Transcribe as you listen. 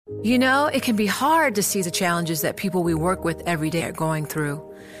You know, it can be hard to see the challenges that people we work with every day are going through.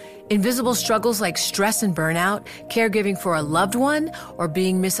 Invisible struggles like stress and burnout, caregiving for a loved one, or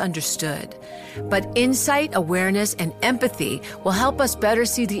being misunderstood. But insight, awareness, and empathy will help us better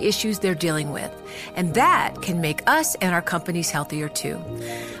see the issues they're dealing with. And that can make us and our companies healthier too.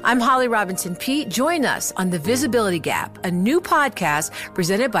 I'm Holly Robinson Peete. Join us on The Visibility Gap, a new podcast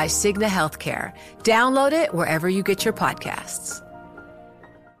presented by Cigna Healthcare. Download it wherever you get your podcasts.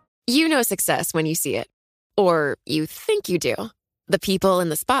 You know success when you see it. Or you think you do. The people in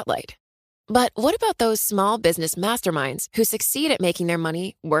the spotlight. But what about those small business masterminds who succeed at making their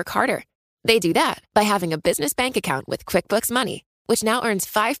money work harder? They do that by having a business bank account with QuickBooks Money, which now earns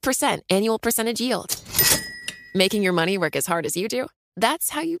 5% annual percentage yield. Making your money work as hard as you do?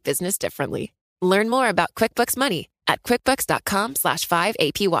 That's how you business differently. Learn more about QuickBooks Money at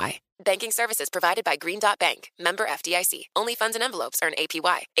quickbooks.com/5APY. Banking services provided by Green Dot Bank. Member FDIC. Only funds and envelopes earn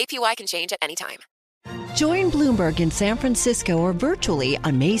APY. APY can change at any time. Join Bloomberg in San Francisco or virtually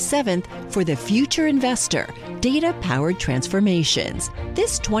on May 7th for The Future Investor, Data-Powered Transformations.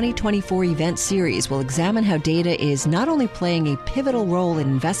 This 2024 event series will examine how data is not only playing a pivotal role in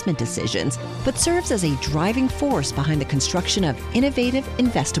investment decisions, but serves as a driving force behind the construction of innovative,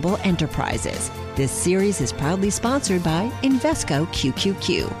 investable enterprises. This series is proudly sponsored by Invesco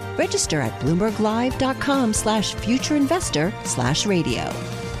QQQ. Register at bloomberglive.com/futureinvestor/radio.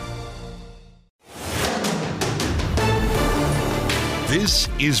 This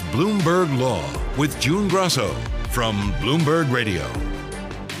is Bloomberg Law with June Grasso from Bloomberg Radio.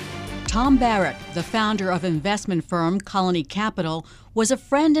 Tom Barrack, the founder of investment firm Colony Capital, was a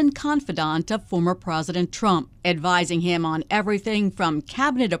friend and confidant of former President Trump, advising him on everything from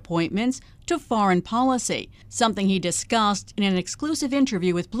cabinet appointments to foreign policy, something he discussed in an exclusive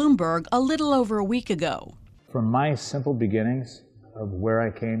interview with Bloomberg a little over a week ago. From my simple beginnings of where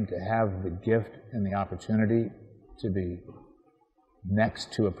I came to have the gift and the opportunity to be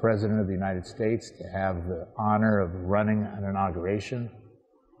next to a president of the United States, to have the honor of running an inauguration,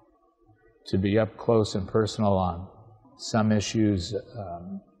 to be up close and personal on some issues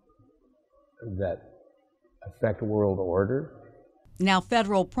that affect world order. Now,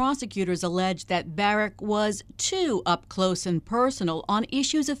 federal prosecutors allege that Barrack was too up close and personal on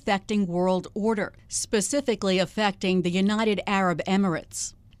issues affecting world order, specifically affecting the United Arab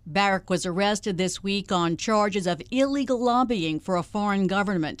Emirates. Barrack was arrested this week on charges of illegal lobbying for a foreign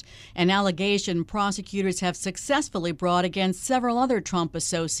government, an allegation prosecutors have successfully brought against several other Trump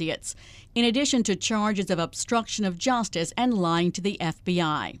associates, in addition to charges of obstruction of justice and lying to the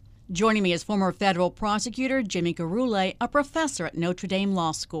FBI. Joining me is former federal prosecutor Jimmy Gurulé, a professor at Notre Dame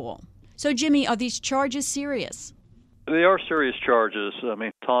Law School. So, Jimmy, are these charges serious? They are serious charges.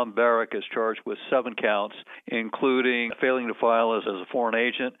 Tom Barrack is charged with 7 counts, including failing to file as a foreign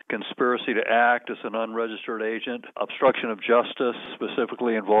agent, conspiracy to act as an unregistered agent, obstruction of justice,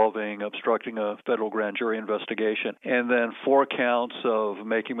 specifically involving obstructing a federal grand jury investigation, and then 4 counts of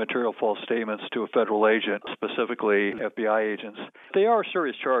making material false statements to a federal agent, specifically FBI agents. They are a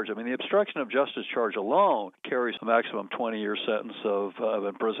serious charge. The obstruction of justice charge alone carries a maximum 20-year sentence of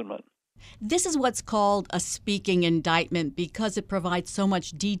imprisonment. This is what's called a speaking indictment because it provides so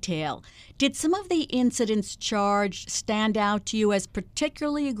much detail. Did some of the incidents charged stand out to you as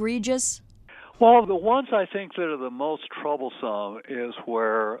particularly egregious? Well, the ones I think that are the most troublesome is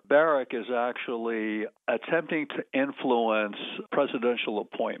where Barrack is actually attempting to influence presidential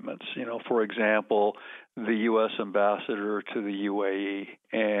appointments. For example, the U.S. ambassador to the UAE,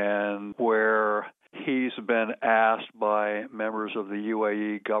 and where he's been asked by members of the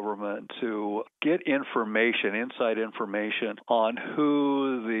UAE government to get information, inside information, on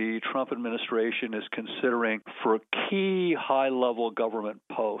who the Trump administration is considering for key high-level government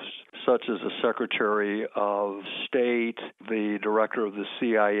posts, such as the Secretary of State, the Director of the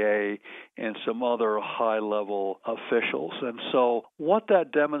CIA, and some other high-level officials. And so what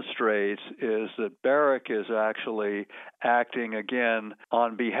that demonstrates is that Barrack is actually acting, again,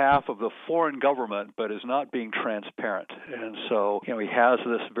 on behalf of the foreign government, but is not being transparent. And so, he has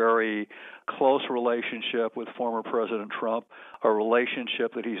this very close relationship with former President Trump, a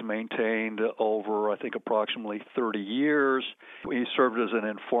relationship that he's maintained over, I think, approximately 30 years. He served as an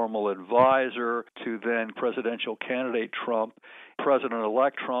informal advisor to then presidential candidate Trump,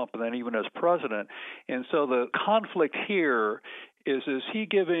 President-elect Trump, and then even as president. And so the conflict here is he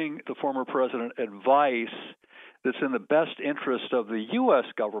giving the former president advice that's in the best interest of the U.S.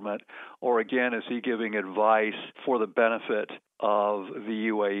 government, or again, is he giving advice for the benefit of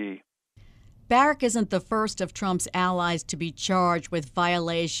the UAE? Barrack isn't the first of Trump's allies to be charged with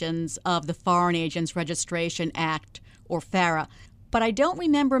violations of the Foreign Agents Registration Act, or FARA. but I don't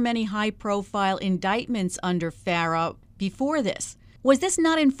remember many high-profile indictments under FARA before this. Was this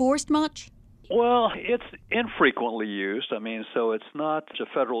not enforced much? Well, it's infrequently used. I mean, so it's not a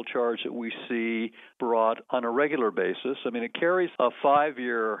federal charge that we see brought on a regular basis. I mean, it carries a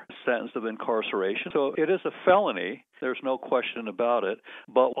 5-year sentence of incarceration, so it is a felony. There's no question about it.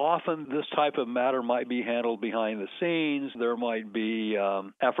 But often this type of matter might be handled behind the scenes. There might be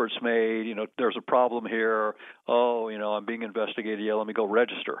efforts made, there's a problem here. I'm being investigated. Yeah, let me go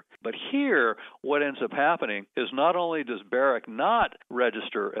register. But here, what ends up happening is not only does Barrack not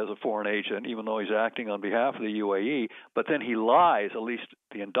register as a foreign agent, even though he's acting on behalf of the UAE, but then he lies, at least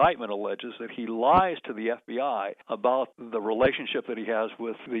the indictment alleges that he lies to the FBI about the relationship that he has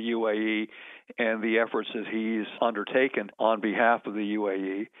with the UAE and the efforts that he's undertaken on behalf of the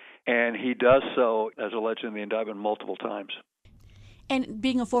UAE. And he does so, as alleged in the indictment, multiple times. And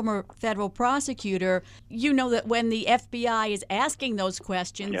being a former federal prosecutor, you know that when the FBI is asking those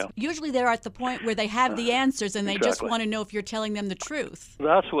questions, usually they're at the point where they have the answers and they just want to know if you're telling them the truth.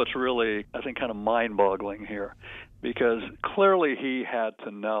 That's what's really, I think, kind of mind-boggling here, because clearly he had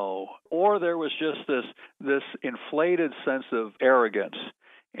to know, or there was just this inflated sense of arrogance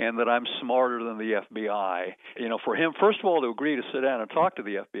and that I'm smarter than the FBI. For him, first of all, to agree to sit down and talk to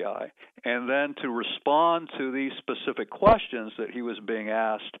the FBI, and then to respond to these specific questions that he was being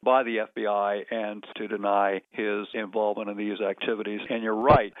asked by the FBI and to deny his involvement in these activities. And you're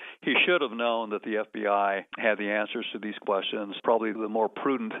right, he should have known that the FBI had the answers to these questions. Probably the more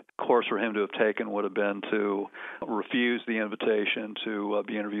prudent course for him to have taken would have been to refuse the invitation to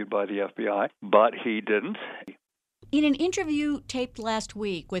be interviewed by the FBI, but he didn't. In an interview taped last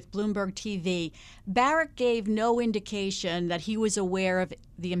week with Bloomberg TV, Barrack gave no indication that he was aware of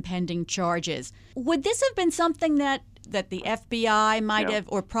the impending charges. Would this have been something that the FBI might have,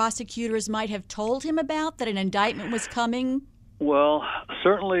 or prosecutors might have told him about, that an indictment was coming? Well,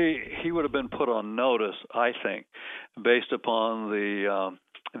 certainly he would have been put on notice, I think, based upon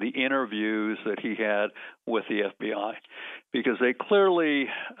the interviews that he had with the FBI, because they clearly,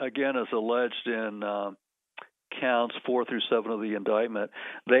 again, as alleged in counts 4 through 7 of the indictment,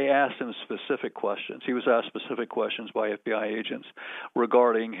 they asked him specific questions. He was asked specific questions by FBI agents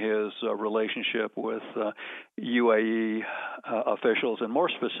regarding his relationship with UAE officials, and more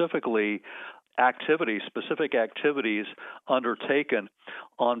specifically, specific activities undertaken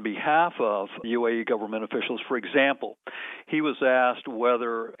on behalf of UAE government officials. For example, he was asked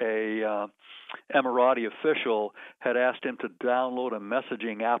whether a Emirati official had asked him to download a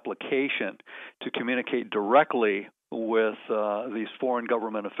messaging application to communicate directly with these foreign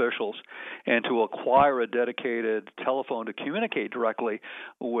government officials and to acquire a dedicated telephone to communicate directly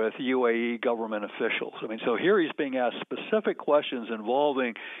with UAE government officials. I mean, so here he's being asked specific questions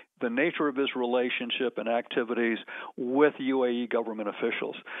involving the nature of his relationship and activities with UAE government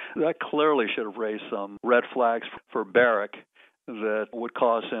officials. That clearly should have raised some red flags for Barrack that would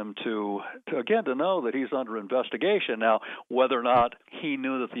cause him to know that he's under investigation. Now, whether or not he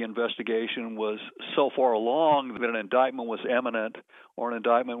knew that the investigation was so far along that an indictment was imminent or an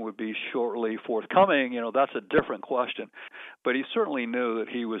indictment would be shortly forthcoming, that's a different question. But he certainly knew that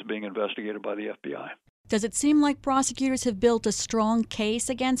he was being investigated by the FBI. Does it seem like prosecutors have built a strong case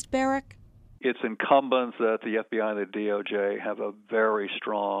against Barrack? It's incumbent that the FBI and the DOJ have a very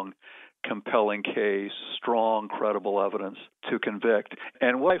strong, compelling case, strong, credible evidence to convict.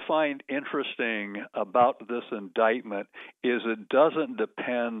 And what I find interesting about this indictment is it doesn't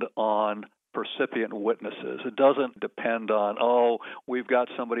depend on percipient witnesses. It doesn't depend on, we've got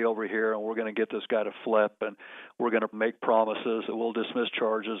somebody over here and we're going to get this guy to flip and we're going to make promises that we'll dismiss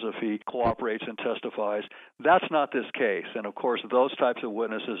charges if he cooperates and testifies. That's not this case. And of course, those types of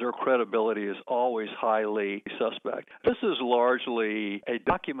witnesses, their credibility is always highly suspect. This is largely a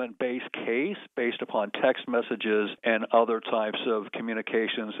document-based case based upon text messages and other types of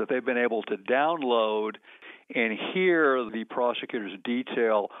communications that they've been able to download. And here the prosecutors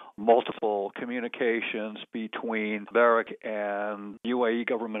detail multiple communications between Barrack and UAE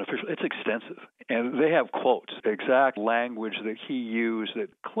government officials. It's extensive. And they have quotes, exact language that he used that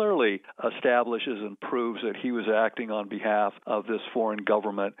clearly establishes and proves that he was acting on behalf of this foreign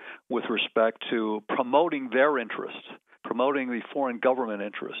government with respect to promoting their interests, promoting the foreign government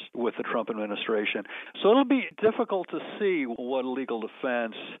interests with the Trump administration. So it'll be difficult to see what legal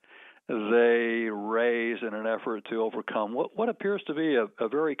defense they raise in an effort to overcome what appears to be a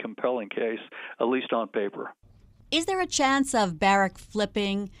very compelling case, at least on paper. Is there a chance of Barrack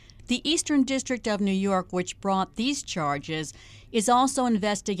flipping? The Eastern District of New York, which brought these charges, is also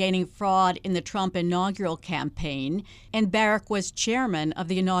investigating fraud in the Trump inaugural campaign, and Barrack was chairman of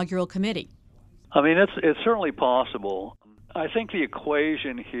the inaugural committee. I mean, it's certainly possible. I think the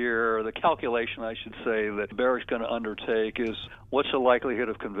equation here, the calculation, I should say, that Barrack's going to undertake is what's the likelihood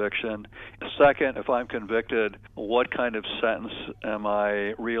of conviction? Second, if I'm convicted, what kind of sentence am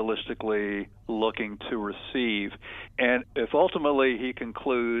I realistically looking to receive? And if ultimately he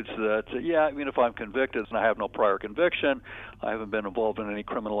concludes that, if I'm convicted and I have no prior conviction, I haven't been involved in any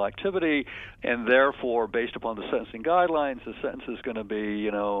criminal activity, and therefore, based upon the sentencing guidelines, the sentence is going to be,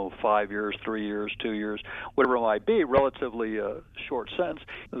 5 years, 3 years, 2 years, whatever it might be, relatively short sentence,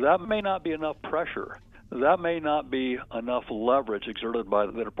 that may not be enough pressure. That may not be enough leverage exerted by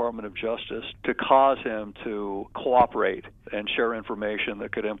the Department of Justice to cause him to cooperate and share information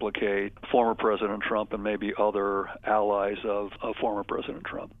that could implicate former President Trump and maybe other allies of former President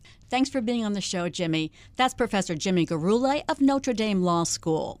Trump. Thanks for being on the show, Jimmy. That's Professor Jimmy Gurulé of Notre Dame Law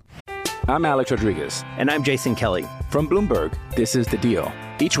School. I'm Alex Rodriguez. And I'm Jason Kelly. From Bloomberg, this is The Deal.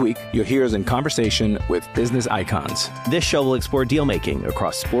 Each week, you'll hear us in conversation with business icons. This show will explore deal-making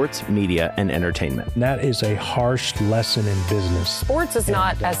across sports, media, and entertainment. That is a harsh lesson in business. Sports is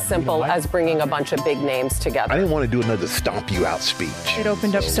not as simple as bringing a bunch of big names together. I didn't want to do another stomp you out speech. It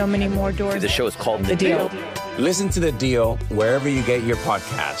opened up so many more doors. The show is called The Deal. Listen to The Deal wherever you get your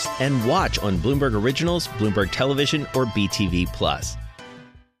podcast. And watch on Bloomberg Originals, Bloomberg Television, or BTV+.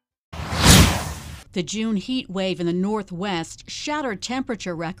 The June heat wave in the Northwest shattered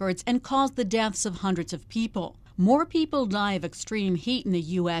temperature records and caused the deaths of hundreds of people. More people die of extreme heat in the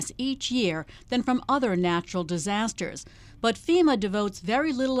U.S. each year than from other natural disasters. But FEMA devotes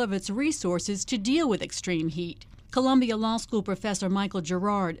very little of its resources to deal with extreme heat. Columbia Law School professor Michael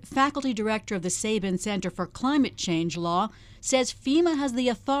Gerard, faculty director of the Sabin Center for Climate Change Law, says FEMA has the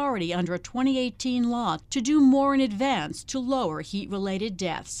authority under a 2018 law to do more in advance to lower heat-related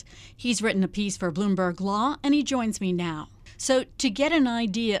deaths. He's written a piece for Bloomberg Law, and he joins me now. So to get an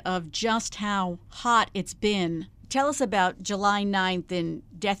idea of just how hot it's been, tell us about July 9th in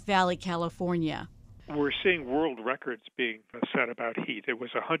Death Valley, California. We're seeing world records being set about heat. It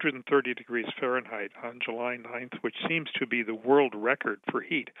was 130 degrees Fahrenheit on July 9th, which seems to be the world record for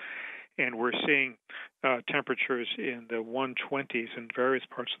heat. And we're seeing temperatures in the 120s in various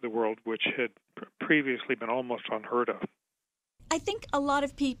parts of the world, which had previously been almost unheard of. I think a lot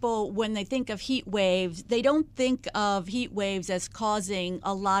of people, when they think of heat waves, they don't think of heat waves as causing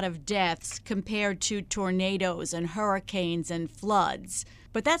a lot of deaths compared to tornadoes and hurricanes and floods.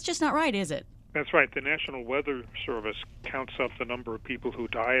 But that's just not right, is it? That's right. The National Weather Service counts up the number of people who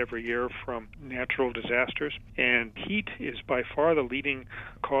die every year from natural disasters, and heat is by far the leading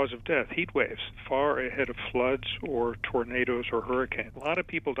cause of death. Heat waves, far ahead of floods or tornadoes or hurricanes. A lot of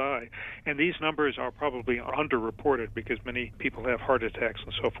people die, and these numbers are probably underreported because many people have heart attacks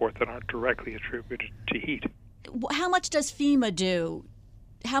and so forth that aren't directly attributed to heat. How much does FEMA do?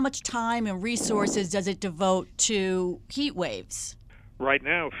 How much time and resources does it devote to heat waves? Right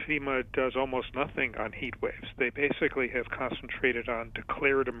now, FEMA does almost nothing on heat waves. They basically have concentrated on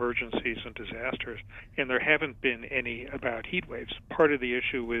declared emergencies and disasters, and there haven't been any about heat waves. Part of the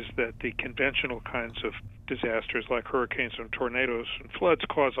issue is that the conventional kinds of disasters like hurricanes and tornadoes and floods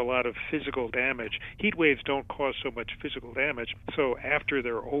cause a lot of physical damage. Heat waves don't cause so much physical damage, so after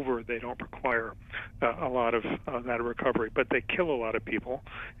they're over, they don't require a lot of that recovery. But they kill a lot of people,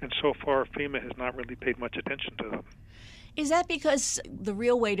 and so far, FEMA has not really paid much attention to them. Is that because the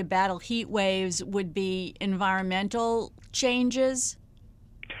real way to battle heat waves would be environmental changes?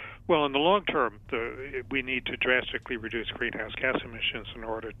 Well, in the long term, we need to drastically reduce greenhouse gas emissions in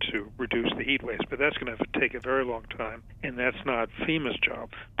order to reduce the heat waves, but that's going to take a very long time, and that's not FEMA's job.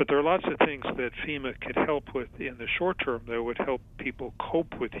 But there are lots of things that FEMA could help with in the short term that would help people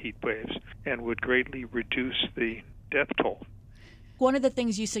cope with heat waves and would greatly reduce the death toll. One of the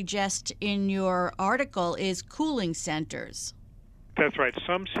things you suggest in your article is cooling centers. That's right.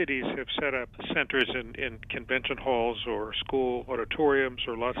 Some cities have set up centers in convention halls or school auditoriums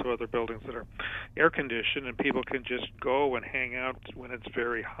or lots of other buildings that are air-conditioned, and people can just go and hang out when it's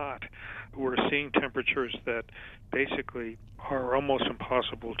very hot. We're seeing temperatures that basically are almost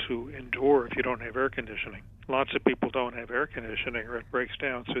impossible to endure if you don't have air conditioning. Lots of people don't have air conditioning or it breaks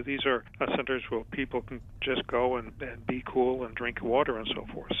down. So these are centers where people can just go and be cool and drink water and so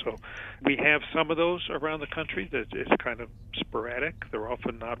forth. So we have some of those around the country that is kind of sporadic. They're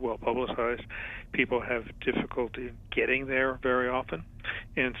often not well publicized. People have difficulty getting there very often.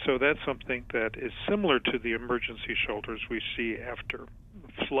 And so that's something that is similar to the emergency shelters we see after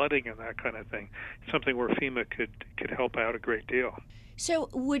flooding and that kind of thing. It's something where FEMA could help out a great deal. So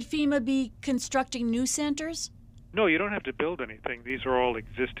would FEMA be constructing new centers? No, you don't have to build anything. These are all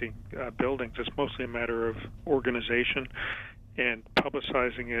existing buildings. It's mostly a matter of organization and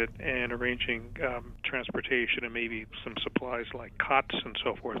publicizing it and arranging transportation and maybe some supplies like cots and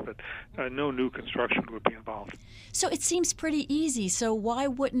so forth, but no new construction would be involved. So it seems pretty easy. So why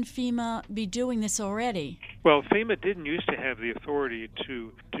wouldn't FEMA be doing this already? Well, FEMA didn't used to have the authority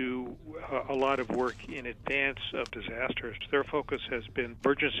to do a lot of work in advance of disasters. Their focus has been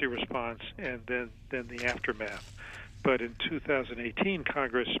emergency response and then the aftermath. But in 2018,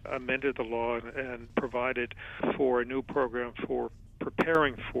 Congress amended the law and provided for a new program for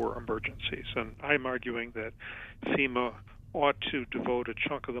preparing for emergencies. And I'm arguing that FEMA ought to devote a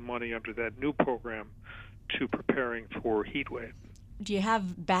chunk of the money under that new program to preparing for heat wave. Do you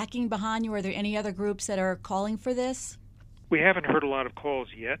have backing behind you? Are there any other groups that are calling for this? We haven't heard a lot of calls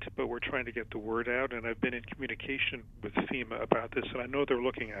yet, but we're trying to get the word out, and I've been in communication with FEMA about this, and I know they're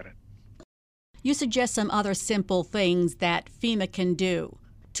looking at it. You suggest some other simple things that FEMA can do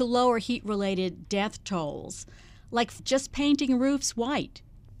to lower heat-related death tolls, like just painting roofs white.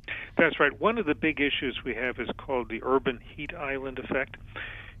 That's right. One of the big issues we have is called the urban heat island effect.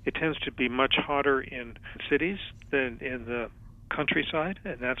 It tends to be much hotter in cities than in the countryside,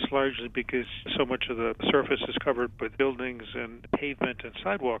 and that's largely because so much of the surface is covered with buildings and pavement and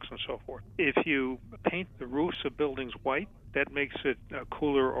sidewalks and so forth. If you paint the roofs of buildings white, that makes it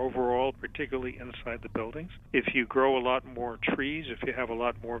cooler overall, particularly inside the buildings. If you grow a lot more trees, if you have a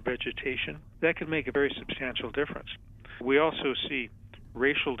lot more vegetation, that can make a very substantial difference. We also see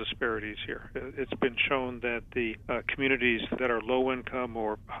racial disparities here. It's been shown that the communities that are low income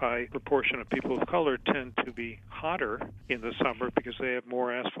or high proportion of people of color tend to be hotter in the summer because they have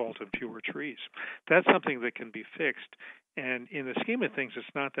more asphalt and fewer trees. That's something that can be fixed. And in the scheme of things, it's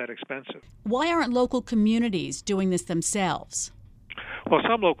not that expensive. Why aren't local communities doing this themselves? Well,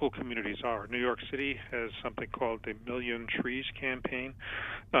 some local communities are. New York City has something called the Million Trees campaign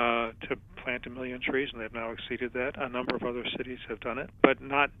to plant 1 million trees, and they've now exceeded that. A number of other cities have done it, but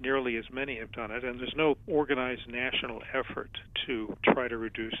not nearly as many have done it. And there's no organized national effort to try to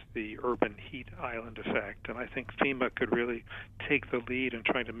reduce the urban heat island effect. And I think FEMA could really take the lead in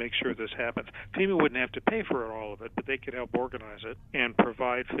trying to make sure this happens. FEMA wouldn't have to pay for all of it, but they could help organize it and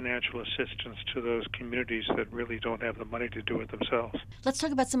provide financial assistance to those communities that really don't have the money to do it themselves. Let's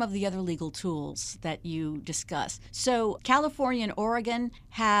talk about some of the other legal tools that you discussed. So California and Oregon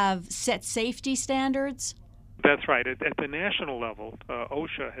have set safety standards. That's right. At the national level,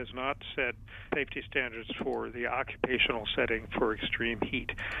 OSHA has not set safety standards for the occupational setting for extreme heat.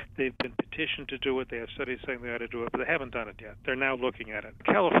 They've been petitioned to do it. They have studies saying they ought to do it, but they haven't done it yet. They're now looking at it.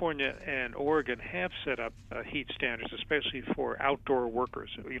 California and Oregon have set up heat standards, especially for outdoor workers.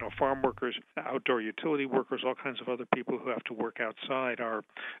 Farm workers, outdoor utility workers, all kinds of other people who have to work outside are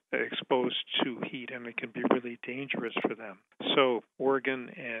exposed to heat, and it can be really dangerous for them. So Oregon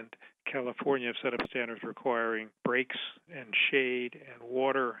and California have set up standards requiring breaks and shade and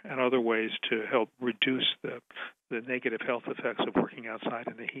water and other ways to help reduce the negative health effects of working outside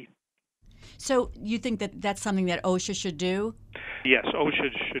in the heat. So you think that that's something that OSHA should do? Yes,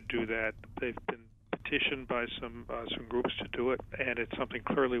 OSHA should do that. They've been petitioned by some groups to do it, and it's something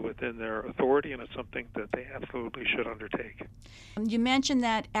clearly within their authority, and it's something that they absolutely should undertake. You mentioned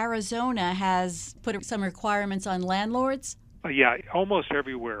that Arizona has put some requirements on landlords. Yeah, almost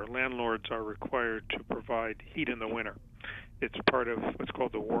everywhere landlords are required to provide heat in the winter. It's part of what's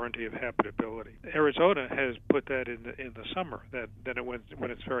called the warranty of habitability. Arizona has put that in the summer, that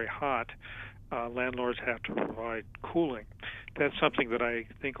when it's very hot, landlords have to provide cooling. That's something that I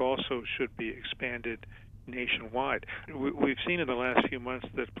think also should be expanded nationwide. We've seen in the last few months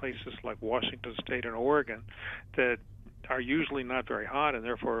that places like Washington State and Oregon that are usually not very hot, and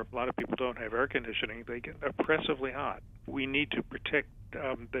therefore a lot of people don't have air conditioning. They get oppressively hot. We need to protect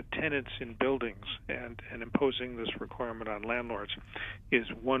the tenants in buildings, and imposing this requirement on landlords is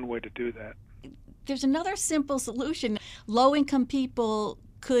one way to do that. There's another simple solution. Low-income people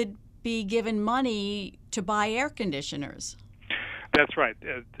could be given money to buy air conditioners. That's right.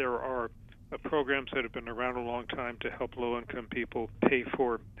 There are programs that have been around a long time to help low-income people pay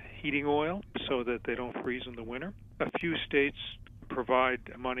for heating oil so that they don't freeze in the winter. A few states provide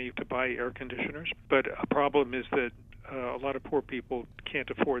money to buy air conditioners, but a problem is that a lot of poor people can't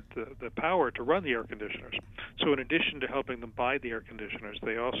afford the power to run the air conditioners. So in addition to helping them buy the air conditioners,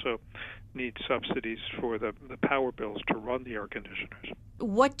 they also need subsidies for the power bills to run the air conditioners.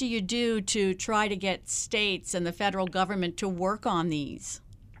 What do you do to try to get states and the federal government to work on these?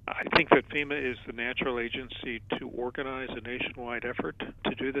 I think that FEMA is the natural agency to organize a nationwide effort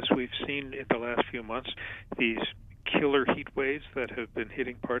to do this. We've seen in the last few months these killer heat waves that have been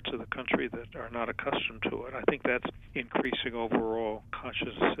hitting parts of the country that are not accustomed to it. I think that's increasing overall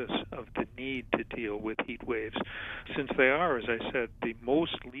consciousness of the need to deal with heat waves, since they are, as I said, the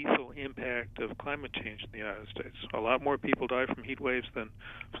most lethal impact of climate change in the United States. A lot more people die from heat waves than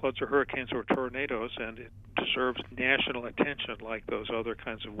floods or hurricanes or tornadoes, and it deserves national attention like those other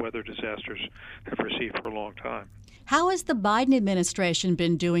kinds of weather disasters have received for a long time. How has the Biden administration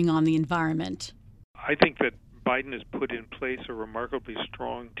been doing on the environment? I think that Biden has put in place a remarkably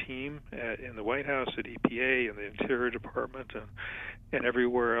strong team in the White House, at EPA, and the Interior Department, and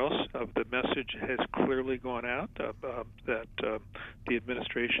everywhere else. The message has clearly gone out that the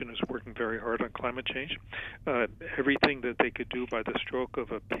administration is working very hard on climate change. Everything that they could do by the stroke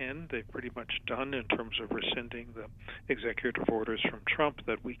of a pen, they've pretty much done in terms of rescinding the executive orders from Trump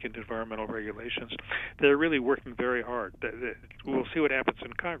that weakened environmental regulations. They're really working very hard. We'll see what happens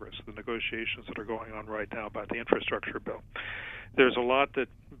in Congress, the negotiations that are going on right now about the infrastructure bill. There's a lot that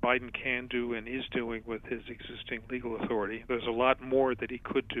Biden can do and is doing with his existing legal authority. There's a lot more that he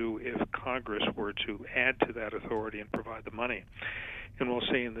could do if Congress were to add to that authority and provide the money. And we'll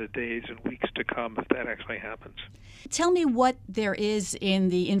see in the days and weeks to come if that actually happens. Tell me what there is in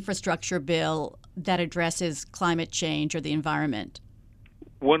the infrastructure bill that addresses climate change or the environment.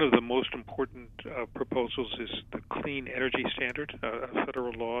 One of the most important proposals is the Clean Energy Standard, a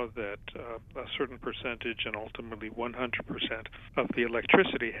federal law that a certain percentage and ultimately 100% of the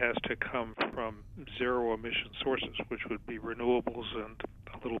electricity has to come from zero-emission sources, which would be renewables and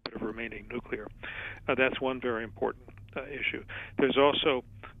a little bit of remaining nuclear. That's one very important issue. There's also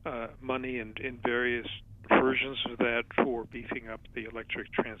money in various versions of that for beefing up the electric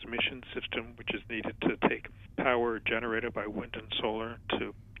transmission system, which is needed to take power generated by wind and solar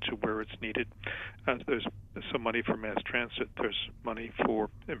to where it's needed. There's some money for mass transit. There's money for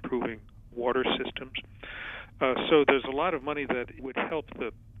improving water systems. So there's a lot of money that would help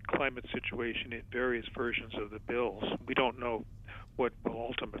the climate situation in various versions of the bills. We don't know what will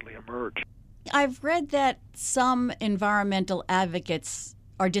ultimately emerge. I've read that some environmental advocates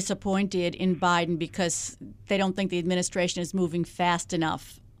are disappointed in Biden because they don't think the administration is moving fast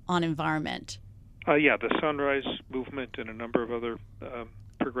enough on environment. The Sunrise Movement and a number of other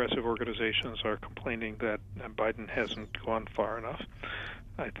progressive organizations are complaining that Biden hasn't gone far enough.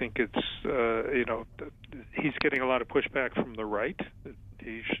 I think it's, he's getting a lot of pushback from the right.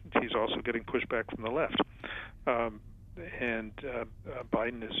 He's also getting pushback from the left. And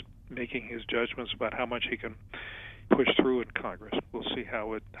Biden is making his judgments about how much he can push through in Congress. We'll see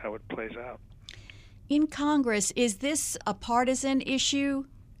how it plays out. In Congress, is this a partisan issue?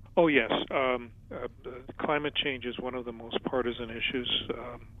 Oh, yes. Climate change is one of the most partisan issues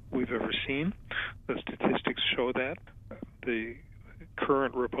we've ever seen. The statistics show that. The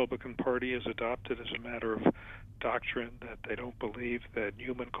current Republican Party has adopted as a matter of doctrine that they don't believe that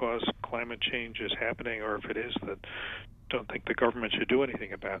human-caused climate change is happening, or if it is, that don't think the government should do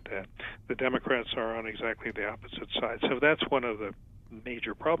anything about that. The Democrats are on exactly the opposite side. So that's one of the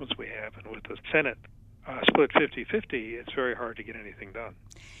major problems we have. And with the Senate split 50-50, it's very hard to get anything done.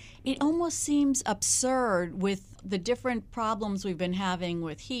 It almost seems absurd with the different problems we've been having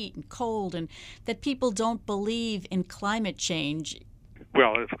with heat and cold, and that people don't believe in climate change.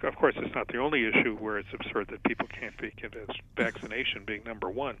 Well, of course, it's not the only issue where it's absurd that people can't be convinced, vaccination being number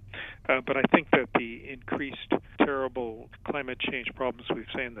one. But I think that the increased terrible climate change problems we've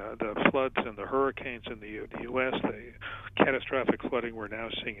seen, the floods and the hurricanes in the U.S., the catastrophic flooding we're now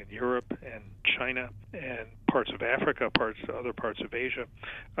seeing in Europe and China and parts of Africa, other parts of Asia,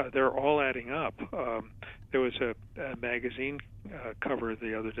 they're all adding up. There was a magazine cover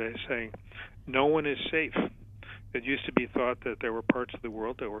the other day saying, "No one is safe." It used to be thought that there were parts of the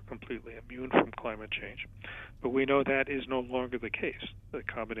world that were completely immune from climate change. But we know that is no longer the case. The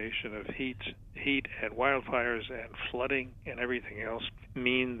combination of heat and wildfires and flooding and everything else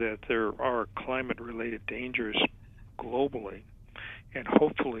mean that there are climate-related dangers globally. And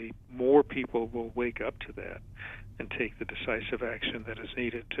hopefully more people will wake up to that and take the decisive action that is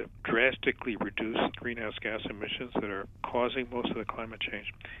needed to drastically reduce greenhouse gas emissions that are causing most of the climate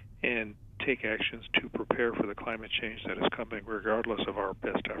change, and take actions to prepare for the climate change that is coming regardless of our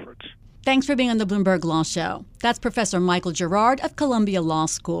best efforts. Thanks for being on the Bloomberg Law Show. That's Professor Michael Girard of Columbia Law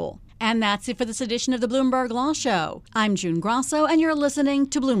School. And that's it for this edition of the Bloomberg Law Show. I'm June Grosso, and you're listening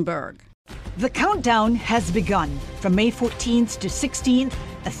to Bloomberg. The countdown has begun. From May 14th to 16th,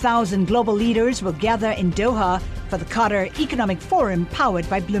 1,000 global leaders will gather in Doha for the Qatar Economic Forum powered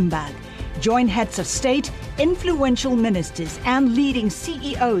by Bloomberg. Join heads of state, influential ministers and leading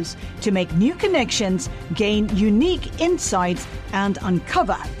CEOs to make new connections, gain unique insights, and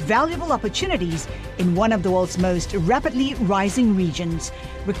uncover valuable opportunities in one of the world's most rapidly rising regions.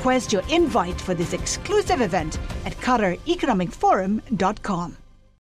 Request your invite for this exclusive event at QatarEconomicForum.com.